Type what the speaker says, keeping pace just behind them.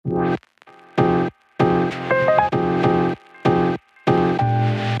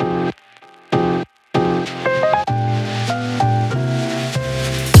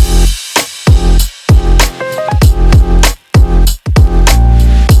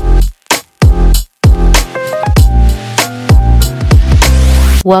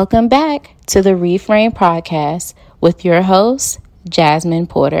Welcome back to the Reframe Podcast with your host, Jasmine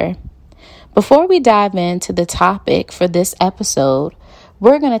Porter. Before we dive into the topic for this episode,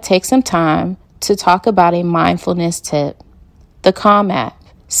 we're going to take some time to talk about a mindfulness tip, the Calm app,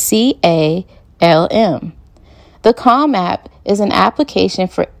 CALM. The Calm app is an application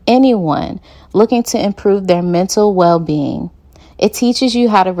for anyone looking to improve their mental well-being. It teaches you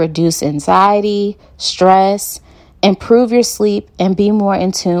how to reduce anxiety, stress, improve your sleep, and be more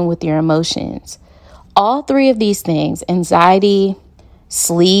in tune with your emotions. All three of these things, anxiety,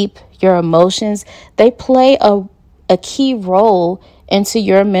 sleep, your emotions, they play a key role into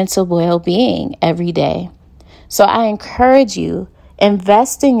your mental well-being every day. So I encourage you,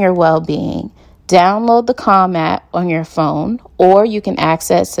 invest in your well-being. Download the Calm app on your phone, or you can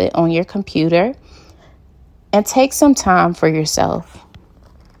access it on your computer, and take some time for yourself.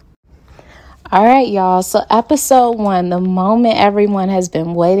 All right, y'all. So episode 1, the moment everyone has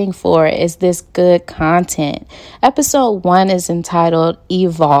been waiting for, is this good content. Episode 1 is entitled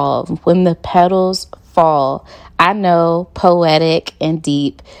Evolve, When the Petals Fall. I know, poetic and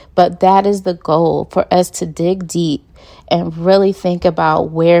deep, but that is the goal, for us to dig deep and really think about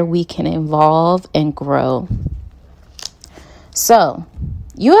where we can evolve and grow. So,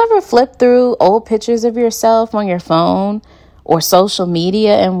 you ever flip through old pictures of yourself on your phone or social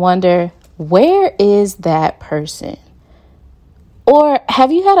media and wonder, where is that person? Or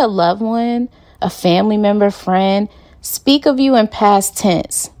have you had a loved one, a family member, friend, speak of you in past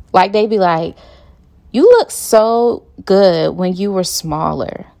tense? Like they be like, you look so good when you were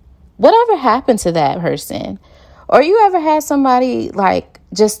smaller. Whatever happened to that person? Or you ever had somebody like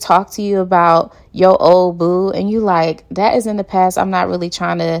just talk to you about your old boo and you like, that is in the past. I'm not really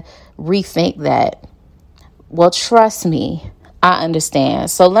trying to rethink that. Well, trust me, I understand.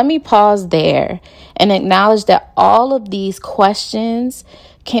 So let me pause there and acknowledge that all of these questions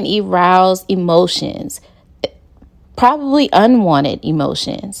can arouse emotions, probably unwanted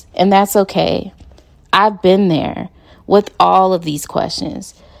emotions, and that's okay. I've been there with all of these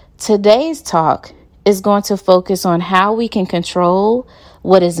questions. Today's talk is going to focus on how we can control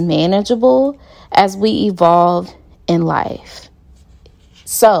what is manageable as we evolve in life.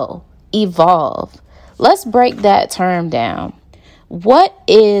 So, evolve. Let's break that term down. What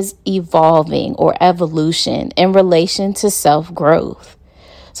is evolving or evolution in relation to self-growth?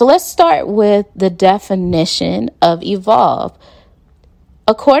 So let's start with the definition of evolve.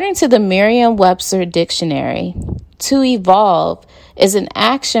 According to the Merriam-Webster dictionary, to evolve is an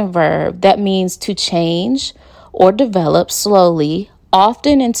action verb that means to change or develop slowly,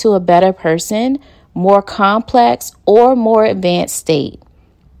 often into a better person, more complex, or more advanced state.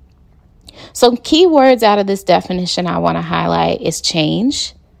 Some key words out of this definition I want to highlight is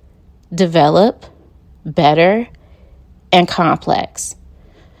change, develop, better, and complex.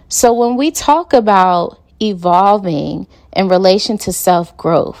 So when we talk about evolving in relation to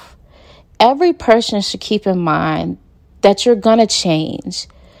self-growth, every person should keep in mind that you're going to change.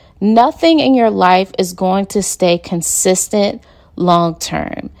 Nothing in your life is going to stay consistent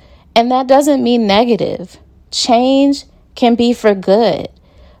long-term. And that doesn't mean negative. Change can be for good.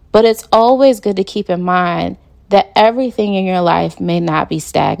 But it's always good to keep in mind that everything in your life may not be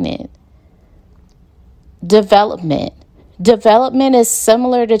stagnant. Development. Development is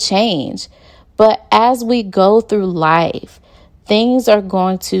similar to change. But as we go through life, things are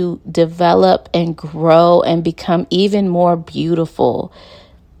going to develop and grow and become even more beautiful.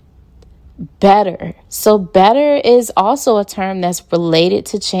 Better. So better is also a term that's related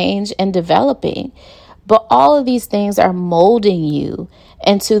to change and developing. But all of these things are molding you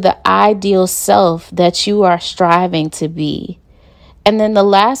into the ideal self that you are striving to be. And then the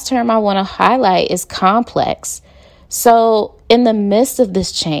last term I want to highlight is complex. So in the midst of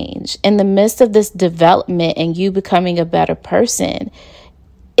this change, in the midst of this development and you becoming a better person,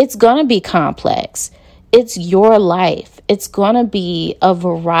 it's going to be complex. It's your life. It's going to be a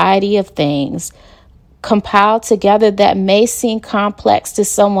variety of things compiled together that may seem complex to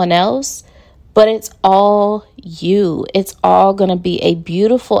someone else, but it's all you. It's all going to be a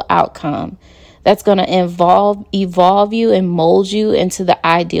beautiful outcome that's going to evolve you and mold you into the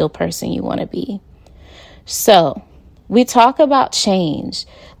ideal person you want to be. So we talk about change.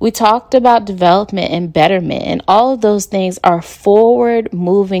 We talked about development and betterment, and all of those things are forward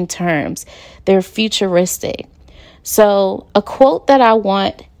moving terms. They're futuristic. So a quote that I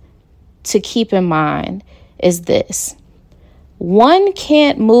want to keep in mind is this: one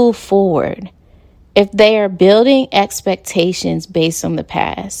can't move forward if they are building expectations based on the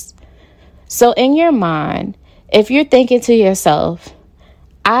past. So in your mind, if you're thinking to yourself,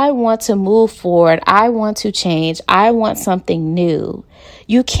 I want to move forward. I want to change. I want something new.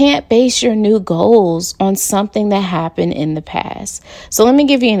 You can't base your new goals on something that happened in the past. So let me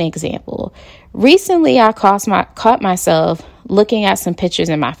give you an example. Recently, I caught myself looking at some pictures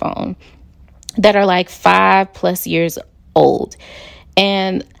in my phone that are like 5+ years old.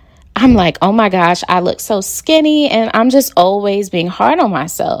 And I'm like, oh my gosh, I look so skinny, and I'm just always being hard on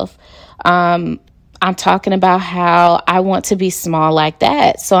myself. I'm talking about how I want to be small like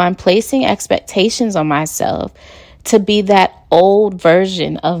that. So I'm placing expectations on myself to be that old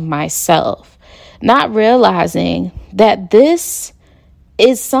version of myself, not realizing that this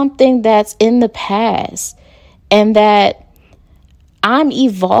is something that's in the past and that I'm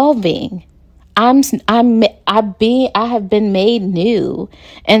evolving. I have been made new.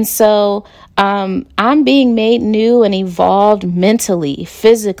 And so I'm being made new and evolved mentally,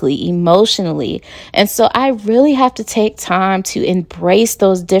 physically, emotionally. And so I really have to take time to embrace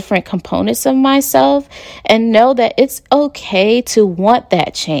those different components of myself and know that it's okay to want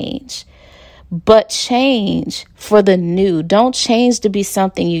that change. But change for the new. Don't change to be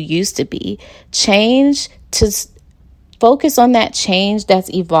something you used to be. Change to focus on that change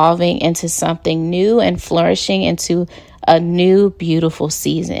that's evolving into something new and flourishing into a new, beautiful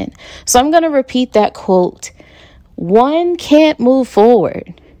season. So I'm going to repeat that quote. One can't move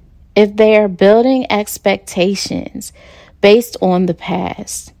forward if they are building expectations based on the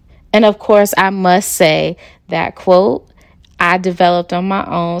past. And of course, I must say that quote I developed on my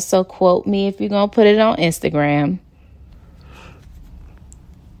own. So quote me if you're going to put it on Instagram.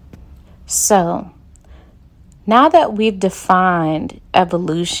 So now that we've defined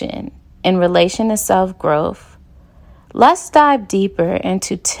evolution in relation to self-growth, let's dive deeper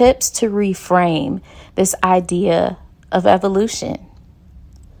into tips to reframe this idea of evolution.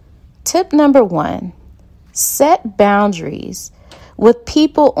 Tip number 1, set boundaries with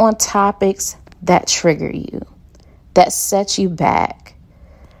people on topics that trigger you, that set you back.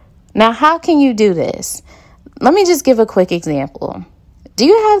 Now, how can you do this? Let me just give a quick example. Do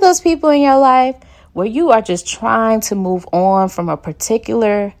you have those people in your life where you are just trying to move on from a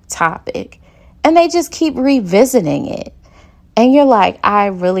particular topic and they just keep revisiting it? And you're like, I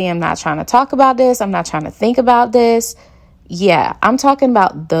really am not trying to talk about this. I'm not trying to think about this. Yeah, I'm talking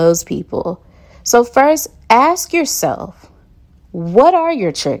about those people. So first, ask yourself, what are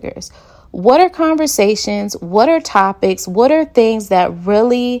your triggers? What are conversations? What are topics? What are things that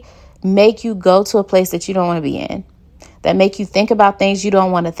really make you go to a place that you don't want to be in? That make you think about things you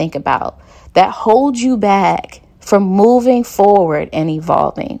don't want to think about? That hold you back from moving forward and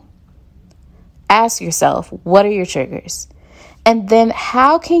evolving? Ask yourself, what are your triggers? And then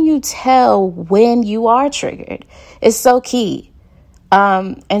how can you tell when you are triggered? It's so key.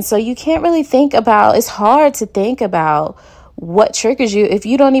 And so you can't really it's hard to think about what triggers you if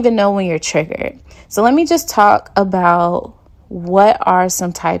you don't even know when you're triggered. So let me just talk about what are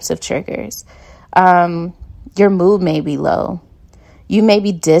some types of triggers. Your mood may be low. You may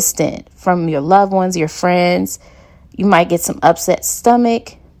be distant from your loved ones, your friends. You might get some upset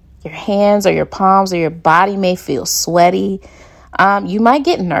stomach. Your hands or your palms or your body may feel sweaty. You might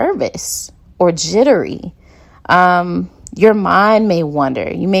get nervous or jittery. Your mind may wander.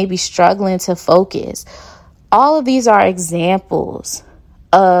 You may be struggling to focus. All of these are examples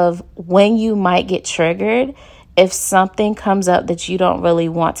of when you might get triggered if something comes up that you don't really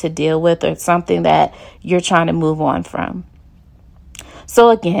want to deal with or something that you're trying to move on from. So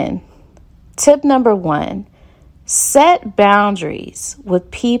again, tip number 1, set boundaries with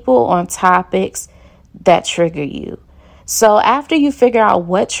people on topics that trigger you. So after you figure out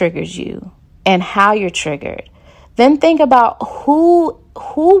what triggers you and how you're triggered, then think about who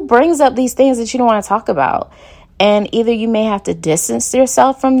brings up these things that you don't want to talk about. And either you may have to distance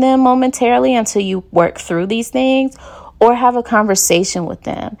yourself from them momentarily until you work through these things, or have a conversation with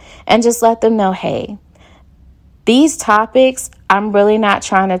them and just let them know, hey, these topics I'm really not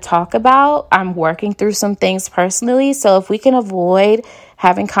trying to talk about. I'm working through some things personally. So if we can avoid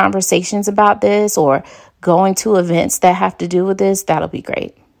having conversations about this or going to events that have to do with this, that'll be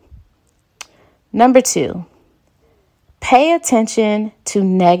great. Number 2, pay attention to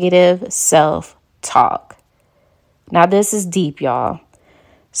negative self-talk. Now, this is deep, y'all.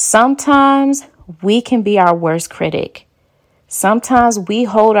 Sometimes we can be our worst critic. Sometimes we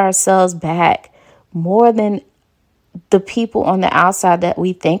hold ourselves back more than the people on the outside that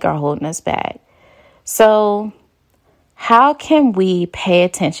we think are holding us back. So how can we pay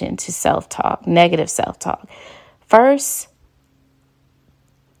attention to self-talk, negative self-talk? First,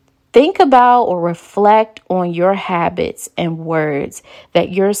 think about or reflect on your habits and words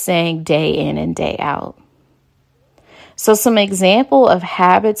that you're saying day in and day out. So some example of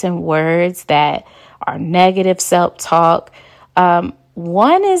habits and words that are negative self-talk.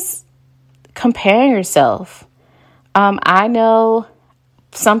 One is comparing yourself. I know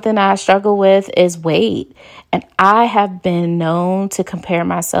something I struggle with is weight, and I have been known to compare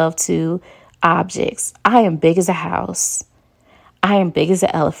myself to objects. I am big as a house. I am big as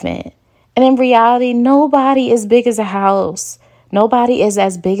an elephant. And in reality, nobody is big as a house. Nobody is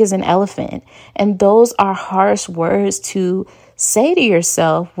as big as an elephant. And those are harsh words to say to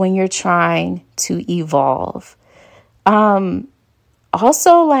yourself when you're trying to evolve.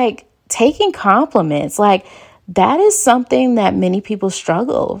 Also, like taking compliments, like that is something that many people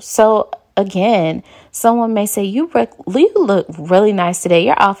struggle. So again, someone may say, you look really nice today.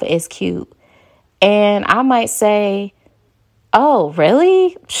 Your outfit is cute. And I might say, oh,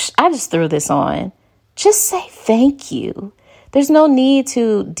 really? I just threw this on. Just say thank you. There's no need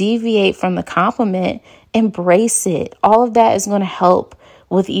to deviate from the compliment. Embrace it. All of that is going to help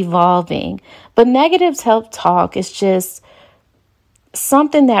with evolving. But negative self-talk is just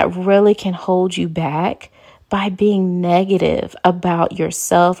something that really can hold you back by being negative about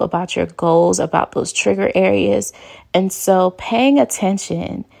yourself, about your goals, about those trigger areas. And so paying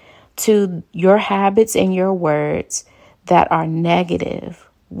attention to your habits and your words that are negative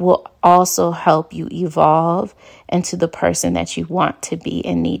will also help you evolve into the person that you want to be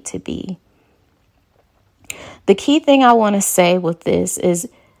and need to be. The key thing I want to say with this is,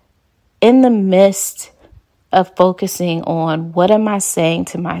 in the midst of focusing on what am I saying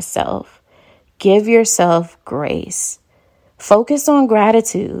to myself, give yourself grace. Focus on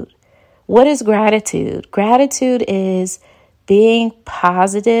gratitude. What is gratitude? Gratitude is being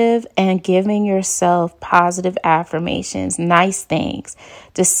positive and giving yourself positive affirmations, nice things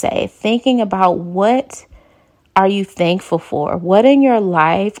to say, thinking about what are you thankful for? What in your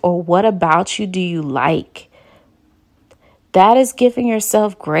life or what about you do you like? That is giving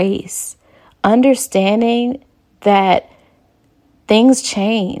yourself grace, understanding that things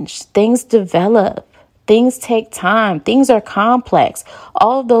change, things develop, things take time, things are complex.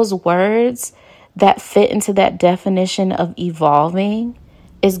 All of those words that fit into that definition of evolving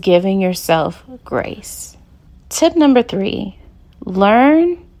is giving yourself grace. Tip number 3,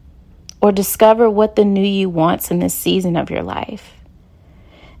 learn or discover what the new you wants in this season of your life.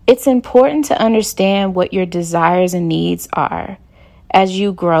 It's important to understand what your desires and needs are as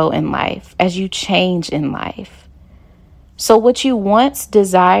you grow in life, as you change in life. So what you once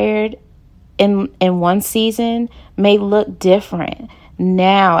desired in one season may look different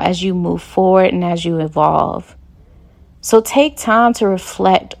now as you move forward and as you evolve. So take time to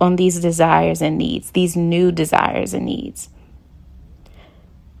reflect on these desires and needs, these new desires and needs.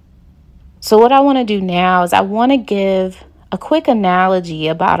 So what I want to do now is I want to give a quick analogy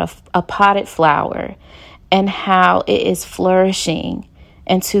about a potted flower and how it is flourishing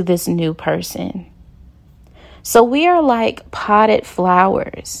into this new person. So we are like potted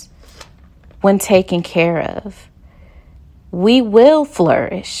flowers when taken care of. We will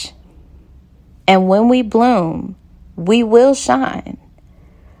flourish. And when we bloom, we will shine.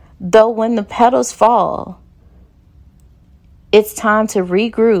 Though when the petals fall, it's time to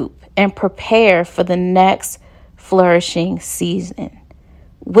regroup and prepare for the next flourishing season,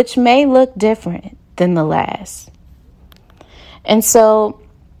 which may look different than the last. And so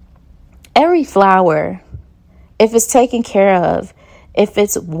every flower, if it's taken care of, if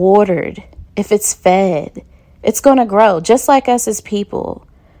it's watered, if it's fed, it's going to grow. Just like us as people.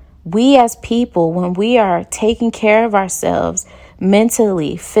 We as people, when we are taking care of ourselves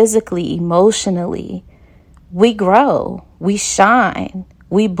mentally, physically, emotionally, we grow, we shine,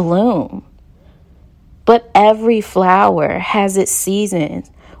 we bloom. But every flower has its seasons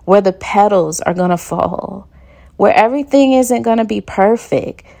where the petals are going to fall, where everything isn't going to be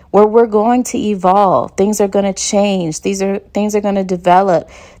perfect, where we're going to evolve. Things are going to change. Things are going to develop.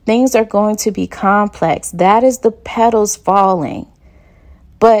 Things are going to be complex. That is the petals falling.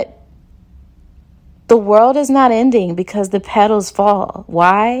 But the world is not ending because the petals fall.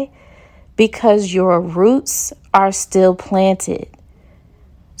 Why? Because your roots are still planted.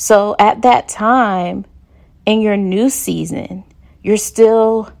 So at that time, in your new season, you're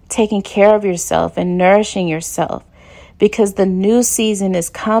still taking care of yourself and nourishing yourself, because the new season is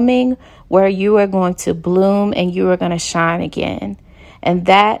coming where you are going to bloom and you are going to shine again. And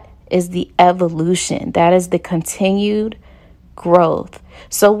that is the evolution. That is the continued growth.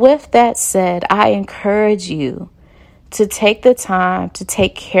 So with that said, I encourage you to take the time to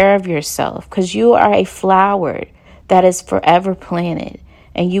take care of yourself, because you are a flower that is forever planted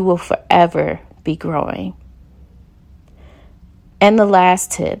and you will forever be growing. And the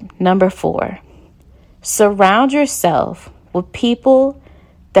last tip, number 4, Surround yourself with people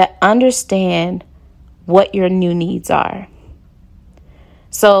that understand what your new needs are.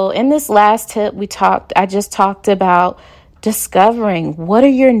 So in this last tip I just talked about discovering what are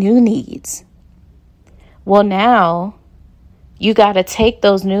your new needs. Well, now you got to take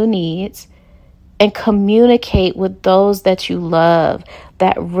those new needs and communicate with those that you love,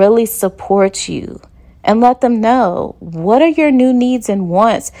 that really support you, and let them know what are your new needs and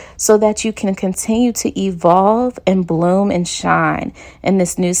wants so that you can continue to evolve and bloom and shine in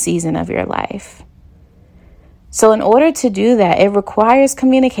this new season of your life. So in order to do that, it requires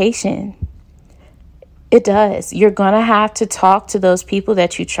communication. It does. You're going to have to talk to those people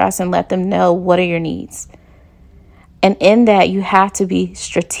that you trust and let them know what are your needs. And in that, you have to be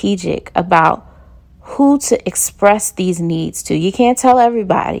strategic about who to express these needs to. You can't tell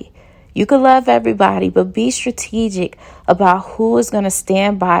everybody. You could love everybody, but be strategic about who is going to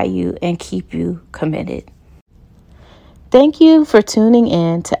stand by you and keep you committed. Thank you for tuning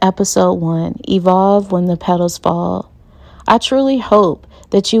in to episode 1, Evolve When the Petals Fall. I truly hope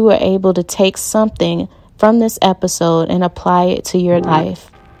that you were able to take something from this episode and apply it to your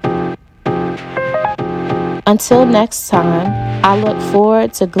life. Until next time, I look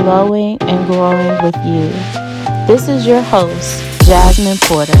forward to glowing and growing with you. This is your host, Jasmine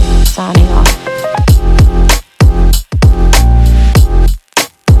Porter, signing off.